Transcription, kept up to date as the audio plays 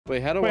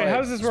Wait, how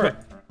does this work?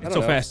 It's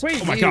so fast. Wait,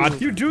 oh my god.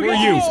 You do Where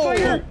get are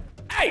you? you.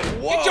 Hey,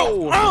 Whoa. get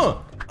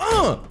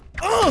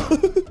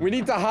your We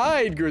need to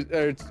hide.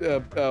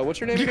 What's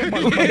your name again?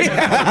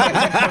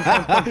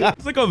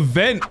 It's like a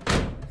vent.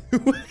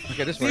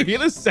 Okay, this You works. hear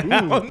the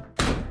sound?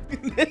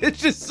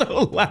 It's just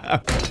so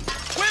loud.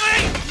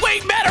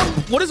 Wait, Matt,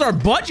 what is our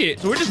budget?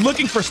 So we're just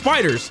looking for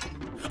spiders.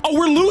 Oh,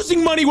 we're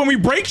losing money when we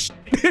break shit.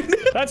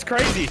 That's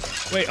crazy.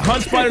 Wait,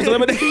 hunt spiders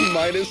eliminate.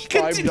 Minus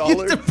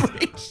Continue to $5.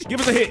 break shit. Give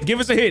us a hit. Give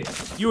us a hit.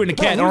 You and the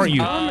cat, aren't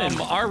you?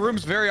 Our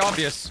room's very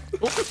obvious.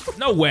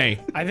 No way.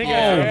 I think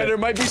Yeah, there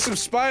might be some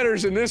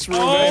spiders in this room.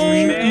 Oh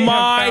may have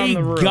found the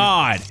my room.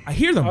 God. I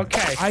hear them.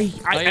 Okay. I you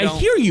don't.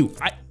 hear you.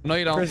 No,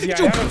 you don't. Grizzy, Get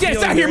I your have a ass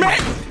feeling out here, you're- man.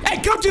 Hey,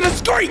 come to the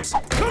streets.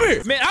 Come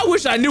here. Man, I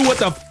wish I knew what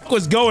the f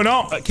was going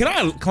on. Can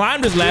I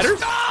climb this ladder?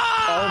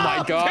 Oh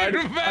my God.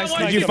 I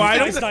sniped Did you him.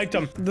 find I him? sniped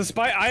him.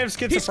 I have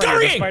schizophrenia. He's The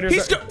scurrying.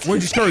 spiders are-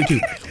 Where'd you scurry to?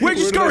 Where'd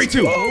you scurry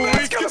to?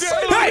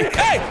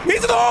 Hey,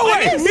 he's in the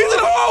hallway. He's in the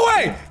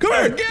hallway. Come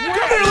here.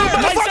 Come here, little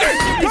motherfucker.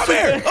 Come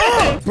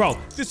here. Bro,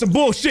 this is some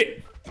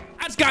bullshit.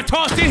 I just got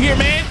tossed in here,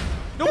 man.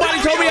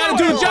 Nobody told me how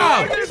to do the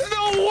job. There's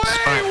no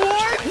way.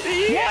 What?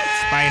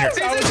 Spider.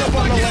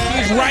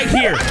 He's right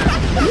here.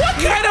 What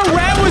kind of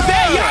rat was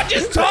that? Y'all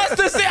just tossed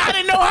us in. I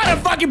didn't know how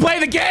to fucking play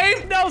the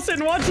game.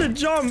 Nelson wants to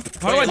jump.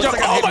 How do I Wait, jump?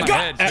 looks like I Oh hit my my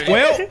God. head.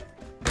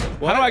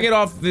 Well, how do I get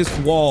off this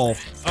wall?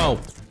 Oh,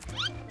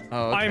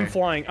 Oh, okay. I'm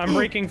flying. I'm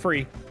breaking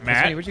free. Hey,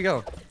 Matt, where'd you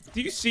go?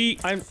 do you see?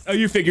 Oh,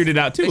 you figured it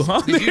out too,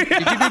 huh? Did you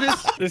do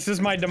this? This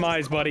is my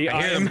demise, buddy.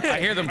 I hear them. I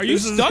hear them. Are you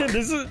stuck?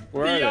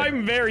 Where are they?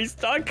 I'm very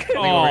stuck.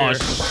 Oh here.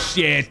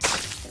 shit!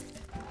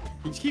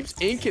 He keeps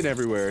inking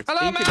everywhere. It's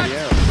Hello, ink in the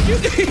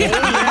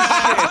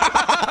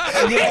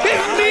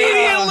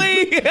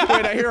Immediately. air.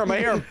 Wait, I hear him. I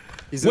hear him.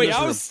 He's in Wait, this I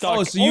room. was stuck.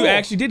 Oh, so you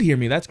actually did hear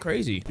me? That's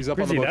crazy. He's up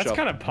on the Grizzy, that's bookshelf.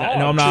 kind of pog.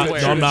 No, I'm not. Shoot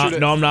it, No, I'm shoot it, not. shoot it.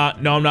 No, I'm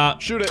not. No, I'm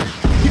not. Shoot it.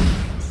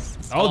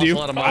 Told you.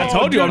 Let him I out.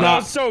 told you I'm That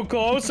not. was so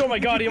close. Oh my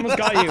God, he almost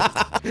got you.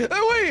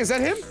 Oh, wait, is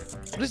that him?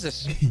 What is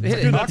this? Hit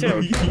it. Dude, that's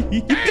him.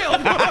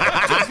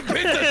 Just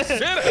bit the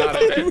shit out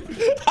of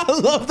it. I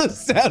love the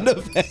sound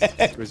of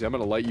that. Grizzy, I'm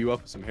gonna light you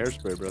up with some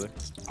hairspray, brother.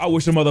 I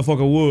wish a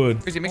motherfucker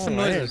would. Grizzy, make some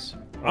noises.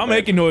 I'm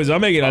making noises.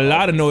 I'm making a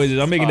lot of noises.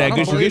 I'm making that I don't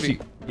gushy believe gushy. you.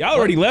 Y'all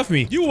already left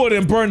me. You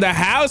wouldn't burn the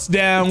house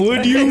down,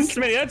 would you?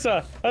 Smitty,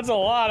 that's a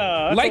lot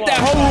of. Light that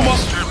whole room up.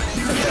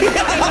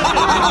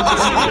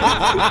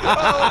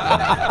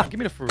 Give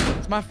me the fruit.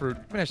 It's my fruit.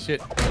 Give me that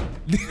shit.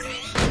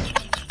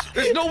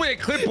 There's no way a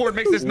clipboard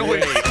makes this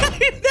noise. All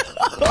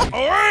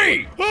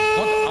right.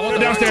 I want the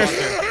Downstairs.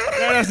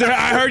 Downstairs.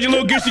 I heard you,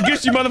 little gushy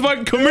gushy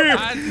motherfucker. Come here.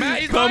 Matt,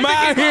 he's Come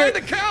behind out the- here. behind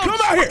the couch. Come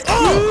out here.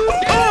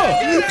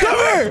 Come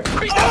here.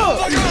 Yeah.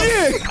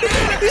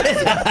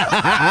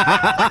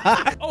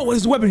 Oh, what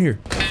is the weapon here?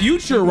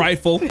 Future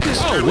rifle. Oh, would you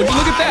look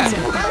at that?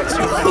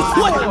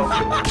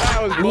 That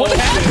was What bullshit.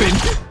 happened?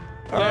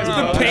 Did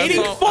the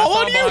painting fall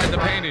on you? Behind the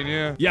painting,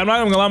 yeah. Yeah, I'm not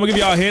even gonna lie. I'm gonna give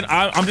y'all a hint.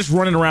 I'm just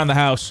running around the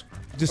house.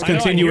 Just I know, I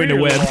continuing hear to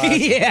you web. a lot.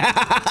 Yeah.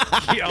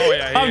 Oh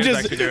yeah. I'm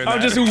just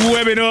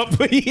webbing up.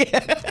 Yeah.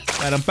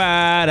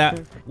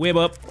 Ba-da-ba-da. Web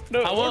up.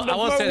 No, I will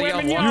say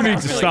that y'all You need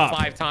to stop.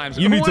 like 5 times.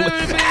 You need to. Wait,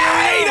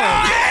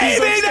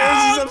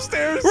 He's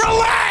upstairs.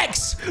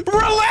 Relax.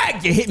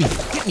 Relax. You hit me.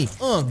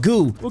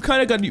 Goo. What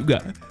kind of gun you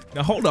got?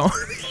 Now hold on.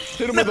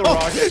 Hit him with a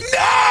rocket.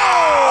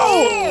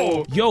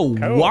 No! Yo,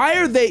 why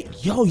are they?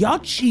 Yo, y'all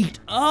cheeked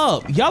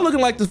up. Y'all looking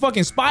like the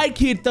fucking Spy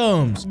Kid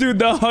thumbs. Dude,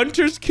 the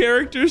Hunter's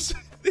characters,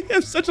 they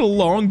have such a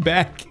long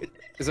back.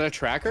 Is that a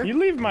tracker? You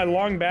leave my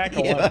long back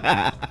alone.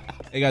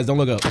 Hey guys, don't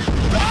look up.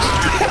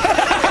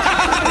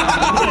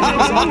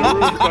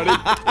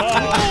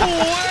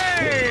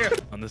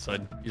 On this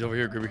side. He's over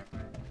here, Gribby.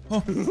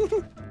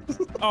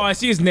 Oh, I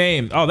see his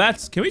name. Oh,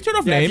 that's. Can we turn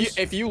off Yeah, names?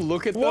 if you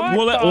look at them, What?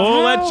 We'll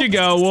let you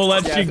go. We'll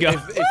let yeah, you go. if you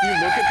look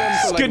at them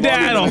for like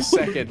Skedaddle. longer than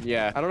a second,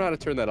 yeah. I don't know how to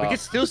turn that I can off.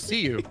 still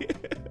see you.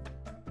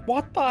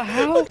 What the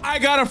hell? I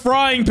got a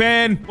frying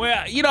pan.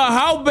 Well, you know,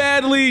 how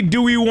badly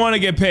do we want to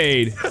get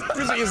paid?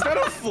 Grizzy, is that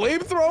a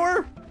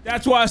flamethrower?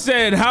 That's why I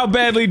said, how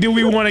badly do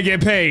we want to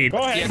get paid? Go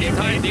Yeah,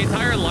 ahead. the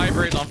entire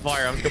library is on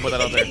fire. I'm just gonna put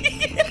that out there.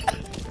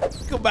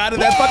 Come out of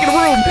that fucking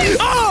room.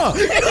 Oh!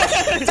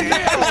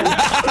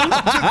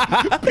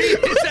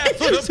 His ass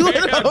with a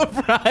pan.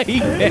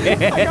 Frying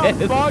pan. I got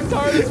bogged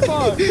hard as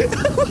fuck.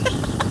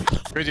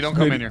 Grizzy, don't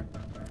come in here.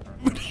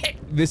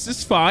 This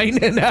is fine.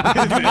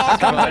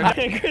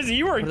 Grizzy,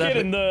 you weren't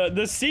kidding.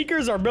 The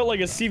Seekers are built like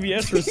a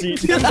CVS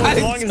receipt. As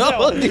long as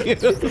hell.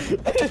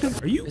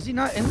 Are you Is he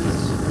not in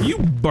this? are you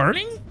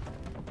burning?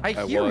 I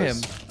hear him.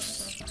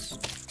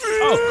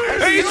 Oh,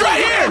 hey, he's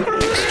right here.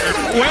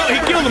 Well, he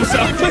killed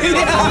himself.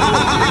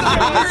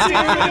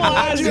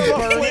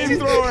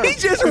 He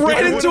just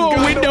ran into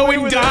a window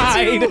and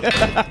died.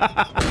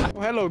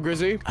 Oh, hello,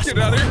 Grizzy. Get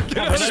out of here. Get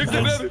out of here. Get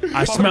out of here.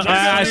 I smell.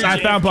 I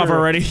found Puff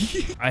already.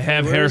 I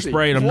have Where is he?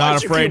 hairspray and I'm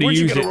not afraid to Where'd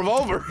you use get it. a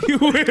revolver?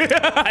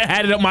 I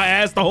had it up my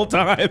ass the whole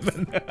time.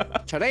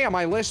 Today on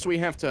my list, we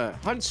have to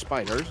hunt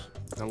spiders,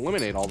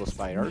 eliminate all the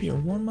spiders, Here,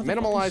 one motherfucking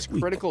minimize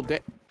sweet. critical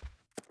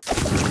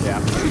Yeah.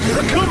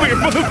 Come here,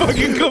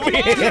 motherfucking come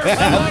here.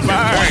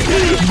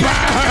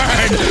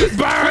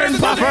 Burn,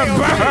 Puffer,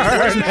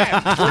 burn.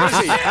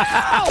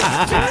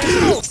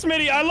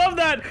 Smitty, I love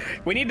that.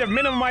 We need to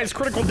minimize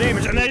critical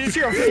damage, and then I just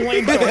hear a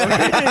flamethrower.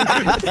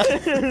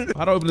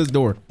 How do I open this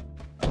door?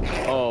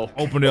 Oh.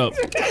 Open it up.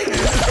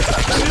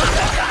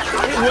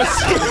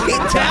 Was he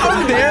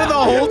down there the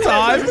whole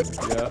time?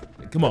 Yeah.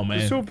 Come on,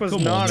 man. Soup was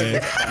Come on, not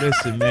man.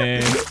 Listen,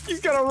 man. He's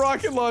got a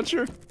rocket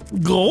launcher.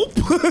 Gulp.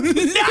 No!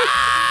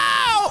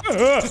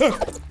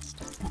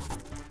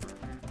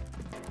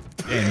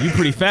 Damn, you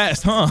pretty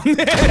fast, huh?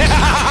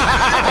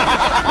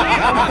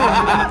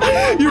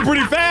 You're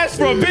pretty fast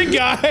for a big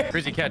guy.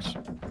 Grizzy, catch.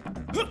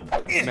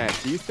 Man,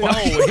 do you think? Oh,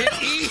 hit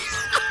E.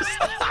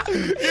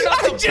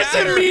 I just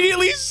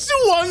immediately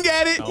swung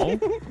at it. No.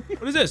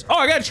 What is this? Oh,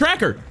 I got a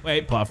tracker.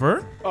 Wait,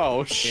 Puffer.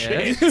 Oh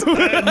shit. Yes.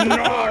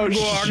 Oh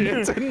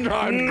shit.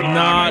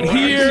 Not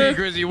here.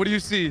 Grizzy, what do you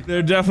see?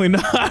 They're definitely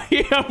not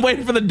here. I'm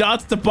waiting for the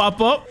dots to pop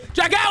up.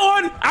 I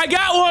got one. I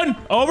got one.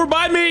 Over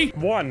by me.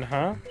 One,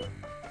 huh?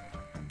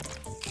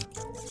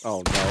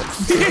 Oh no.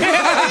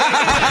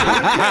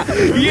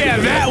 Yeah,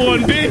 that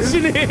one, bitch.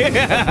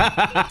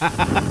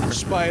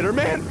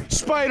 Spider-Man.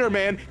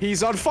 Spider-Man.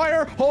 He's on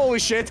fire. Holy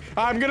shit.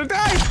 I'm gonna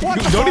die. What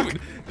the Don't fuck?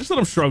 even, just let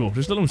him struggle.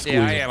 Just let him squeeze.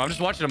 Yeah, I am. I'm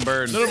just watching him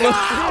burn. Let him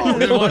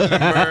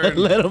burn.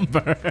 Let him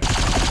burn.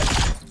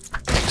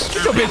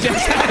 Get your bitch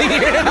ass out of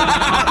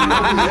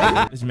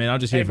here. Listen, man, I'm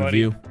just here for the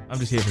view. I'm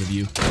just here for the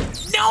view.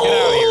 No!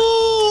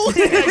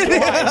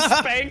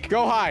 Spank.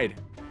 Go hide.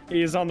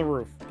 He is on the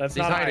roof. That's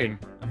He's not hiding.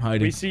 I'm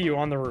hiding. We see you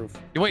on the roof.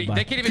 Wait, Bye.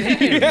 they can't even hit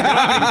you. They don't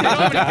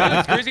have any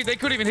guns, Grizzy. They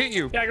couldn't even hit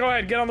you. Yeah, go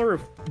ahead. Get on the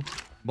roof.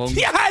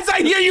 Yes, I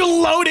hear you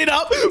load it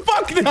up.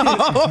 Fuck no.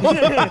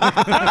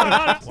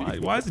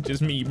 Why is it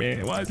just me,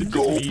 man? Why is it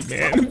just me,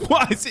 man?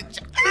 Why is it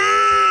just...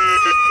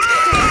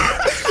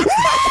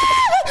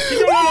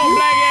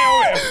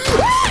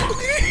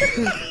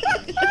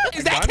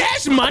 Is that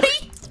cash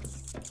money?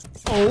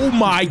 Oh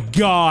my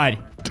god.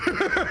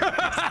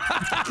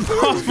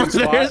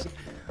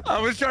 I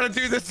was trying to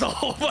do this the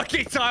whole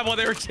fucking time while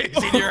they were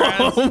chasing your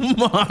ass. Oh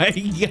my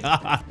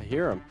god. I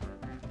hear him.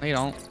 No, you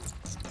don't.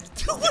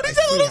 What is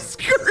that little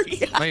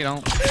scurry? No, you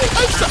don't.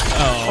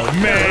 Oh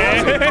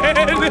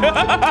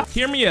man.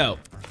 Hear me out.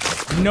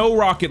 No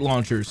rocket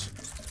launchers.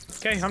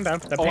 Okay, I'm down.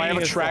 Oh, I have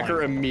a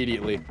tracker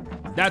immediately.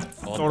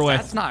 Throw it away.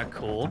 That's not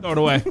cool. Throw it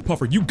away.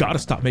 Puffer, you gotta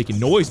stop making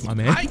noise, my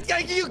man.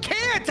 You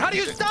can't. How do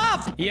you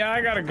stop? Yeah,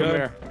 I gotta Come go.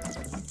 here.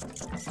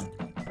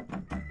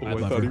 Oh,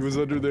 I thought he was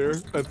under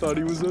there. I thought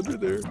he was under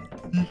there.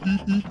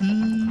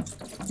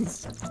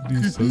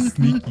 Dude, so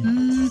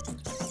sneaky.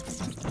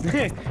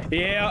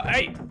 Yeah,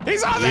 hey.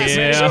 He's on this!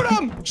 Yeah. Shoot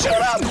him! Shoot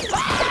him! He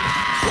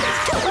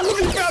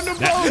found them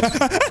both!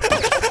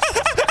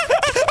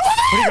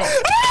 Where'd he go?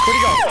 Where'd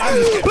he go?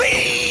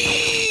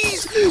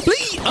 Please!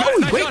 Please!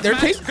 Oh, wait, they're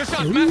taking... Good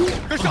shot,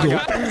 Matt. Good shot,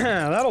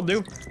 Matt. That'll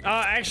do.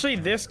 Actually,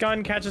 this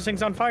gun catches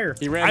things on fire.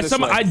 He ran this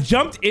way. I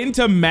jumped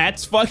into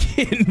Matt's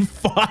fucking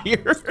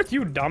fire.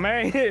 You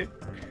dumbass.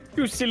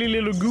 You silly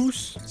little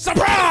goose.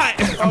 Surprise!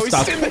 Oh, he's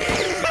stuck. sitting there.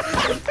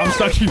 I'm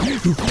stuck. No!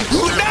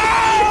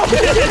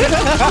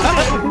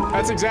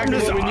 That's exactly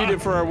what we needed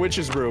for our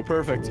witch's brew.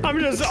 Perfect. I'm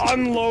just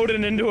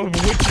unloading into a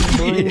witch's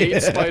brew.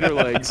 8 spider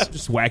legs.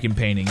 Just whacking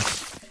painting.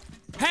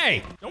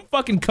 Hey! Don't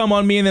fucking come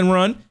on me and then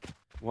run.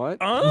 What?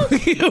 What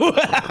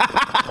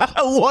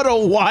a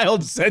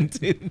wild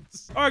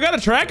sentence. Oh, I got a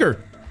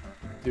tracker.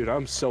 Dude,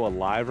 I'm so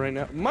alive right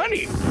now.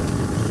 Money!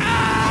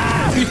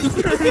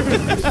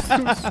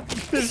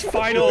 This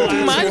final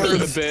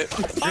Money! A bit.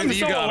 I'm You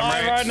so got him,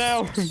 alive right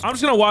now. I'm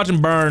just gonna watch him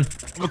burn.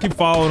 I'm gonna keep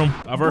following him.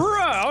 Cover. Bruh,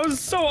 I was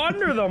so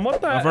under them. What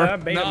the Cover.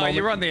 No,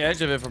 you were on the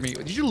edge of it for me.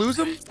 Did you lose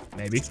him?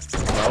 Maybe.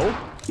 No?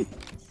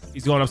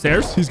 He's going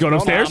upstairs. He's going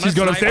upstairs. He's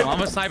going upstairs.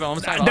 I'm a sniper. I'm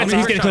a sniper. That's it.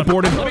 He's getting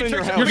clipboarded.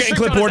 You're getting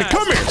clipboarded.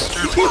 Come here.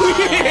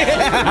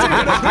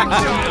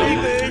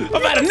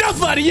 I've had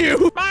enough out of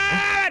you.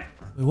 Wait,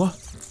 what?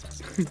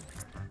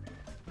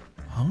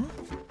 Huh?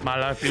 My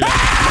life is... I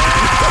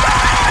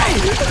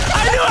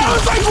knew. I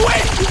was like,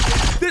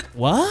 wait.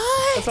 What?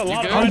 That's a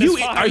lot of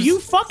Are you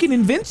fucking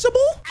invincible?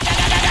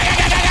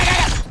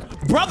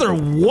 Brother,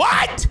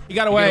 what? He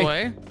got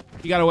away.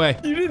 He got away.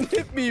 You didn't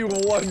hit me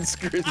once,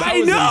 Grizzy.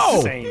 I know.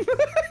 Insane.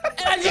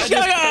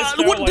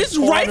 What? This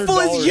rifle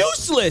is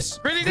useless.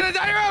 Grizzy's in a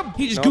diary room.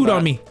 He just gooed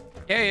on me.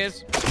 Yeah, he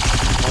is.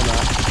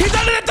 He's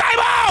under the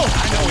timeout.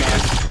 I know he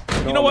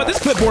is. You know what? This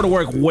clipboard will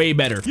work way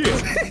better.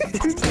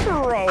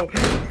 Bro.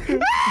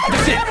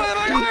 That's it.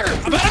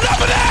 I've had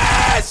enough of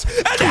this.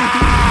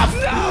 Enough.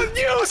 No,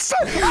 you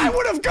son! I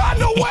would have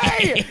gotten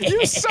away!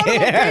 You son of a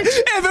bitch!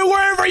 If it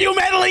weren't for you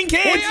meddling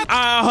kids,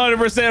 I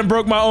 100%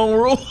 broke my own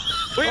rule.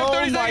 We have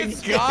 30 Oh my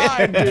seconds.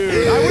 god,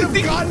 dude! I would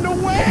have gotten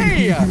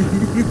away!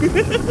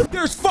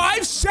 There's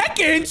 5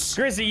 seconds.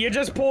 Grizzy, you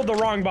just pulled the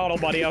wrong bottle,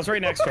 buddy. I was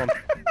right next to him.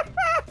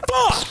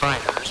 Fuck.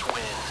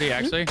 Is he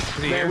actually? Is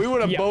he Man, here? we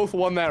would have both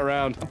won that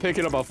round. I'm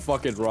picking up a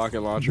fucking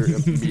rocket launcher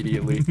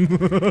immediately.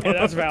 Hey,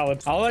 that's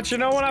valid. I'll let you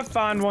know when I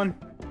find one.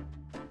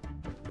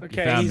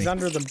 Okay, he's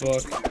under the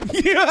book.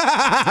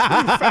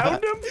 Yeah. You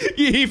found him?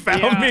 Yeah, he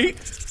found me.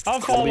 I'll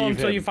follow him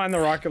until you find the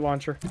rocket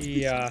launcher.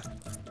 He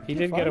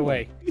did get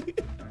away.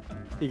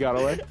 He got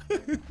away?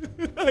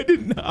 I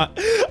did not.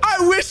 I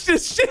wish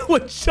this shit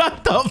would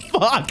shut the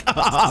fuck up.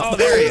 Oh,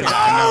 there he is.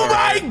 Oh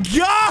my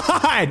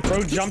god!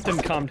 Bro jumped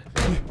and cummed.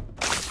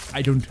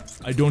 I don't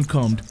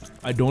cummed.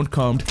 I don't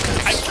cummed.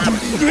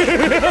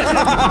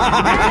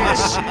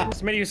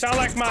 Smitty, you sound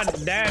like my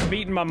dad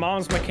beating my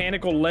mom's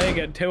mechanical leg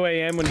at 2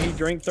 a.m. when he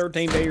drank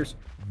 13 beers.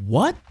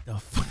 What the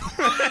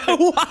fuck?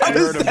 Why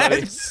is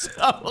that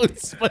so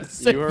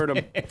specific? You heard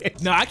him.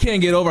 No, I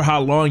can't get over how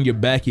long your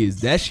back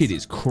is. That shit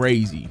is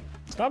crazy.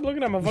 Stop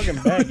looking at my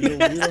fucking back, you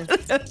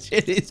weirdo. That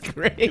shit is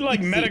crazy. You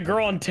like met a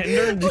girl on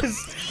Tinder and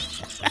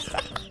just...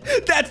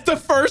 That's the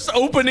first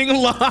opening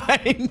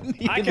line.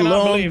 I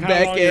cannot believe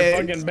how long your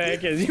fucking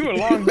back is. You a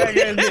long back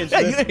ass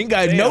bitch. You ain't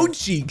got no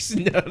cheeks.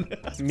 No.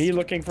 Me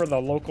looking for the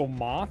local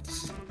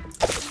moths?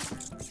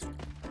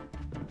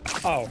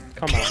 Oh,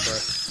 come on, bro.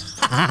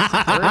 Really?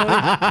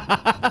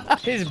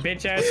 His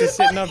bitch ass is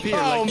sitting up here.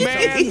 Oh, like,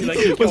 man.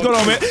 Like What's going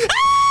on, man?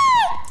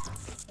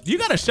 You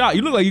got a shot.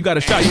 You look like you got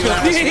a shot. You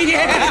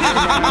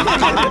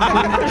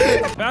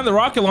found the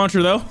rocket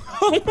launcher, though.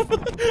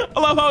 I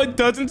love how it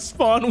doesn't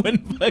spawn when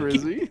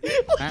Grizzy?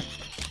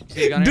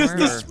 This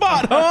the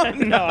spot, huh?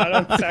 No, I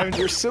don't sound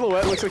Your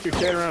silhouette looks like you're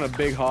carrying around a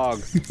big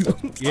hog.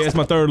 Yeah, it's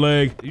my third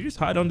leg. Did you just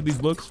hide under these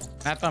books?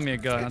 Matt found me a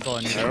gun. That's all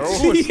I need.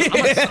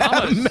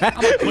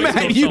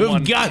 Matt, you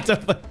have got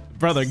to...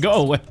 Brother, go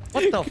away.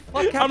 What the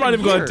fuck? I'm not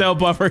even going to tell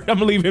Buffer. I'm going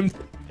to leave him.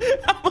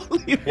 I'm going to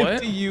leave him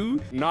to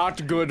you.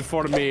 Not good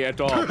for me at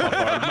all,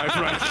 Papa, my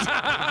friend.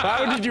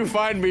 How did you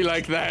find me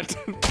like that?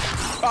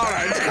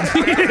 Alright.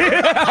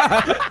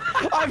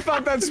 I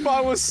thought that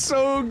spot was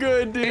so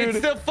good, dude.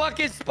 It's the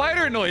fucking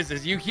spider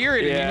noises. You hear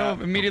it and you know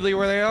immediately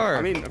where they are.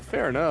 I mean,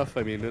 fair enough.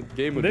 I mean, the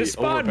game would This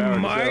be spot overpowered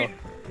might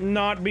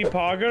not be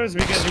poggers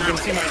because you can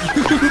see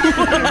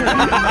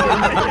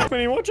my...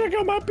 Wait, we'll check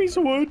out my piece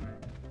of wood.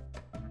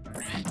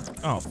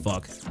 Oh,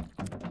 fuck.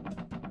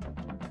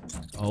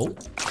 Oh?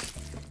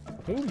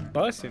 Who's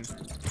bussing?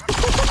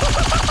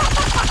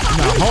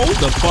 Now hold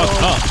the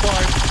fuck up.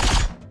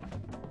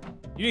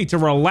 You need to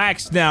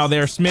relax now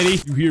there,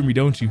 Smitty. You hear me,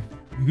 don't you?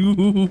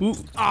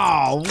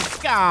 Oh,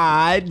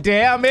 god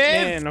damn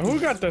it. Man, who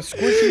got the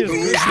squishiest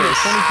business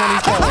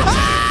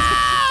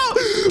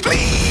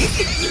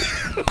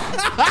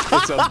 2024?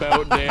 It's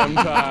about damn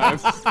time.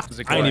 There's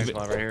a I ain't glass even,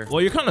 spot right here.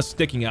 well, you're kind of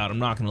sticking out. I'm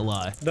not gonna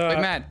lie. Wait,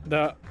 Matt.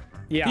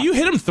 Yeah. You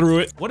hit him through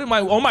it. What am I?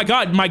 Oh my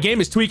god, my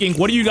game is tweaking.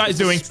 What are you guys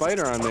doing?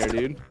 Spider on there,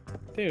 dude.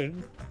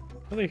 Dude.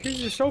 Well,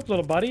 here's your soap,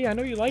 little buddy. I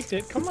know you liked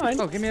it. Come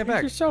on. Oh, give me that Here's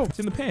back. your soap. It's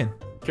in the pan.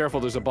 Careful,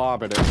 there's a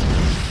bomb in it.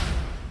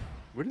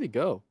 Where did he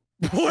go?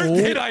 Where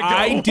did I go?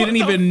 I didn't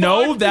even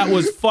know that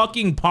was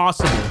fucking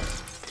possible.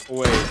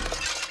 Wait.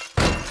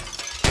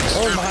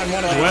 Oh, behind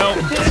one of them. Well,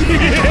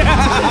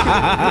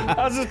 I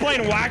was just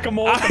playing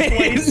whack-a-mole. I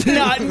did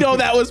not know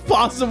that was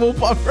possible,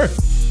 Puffer.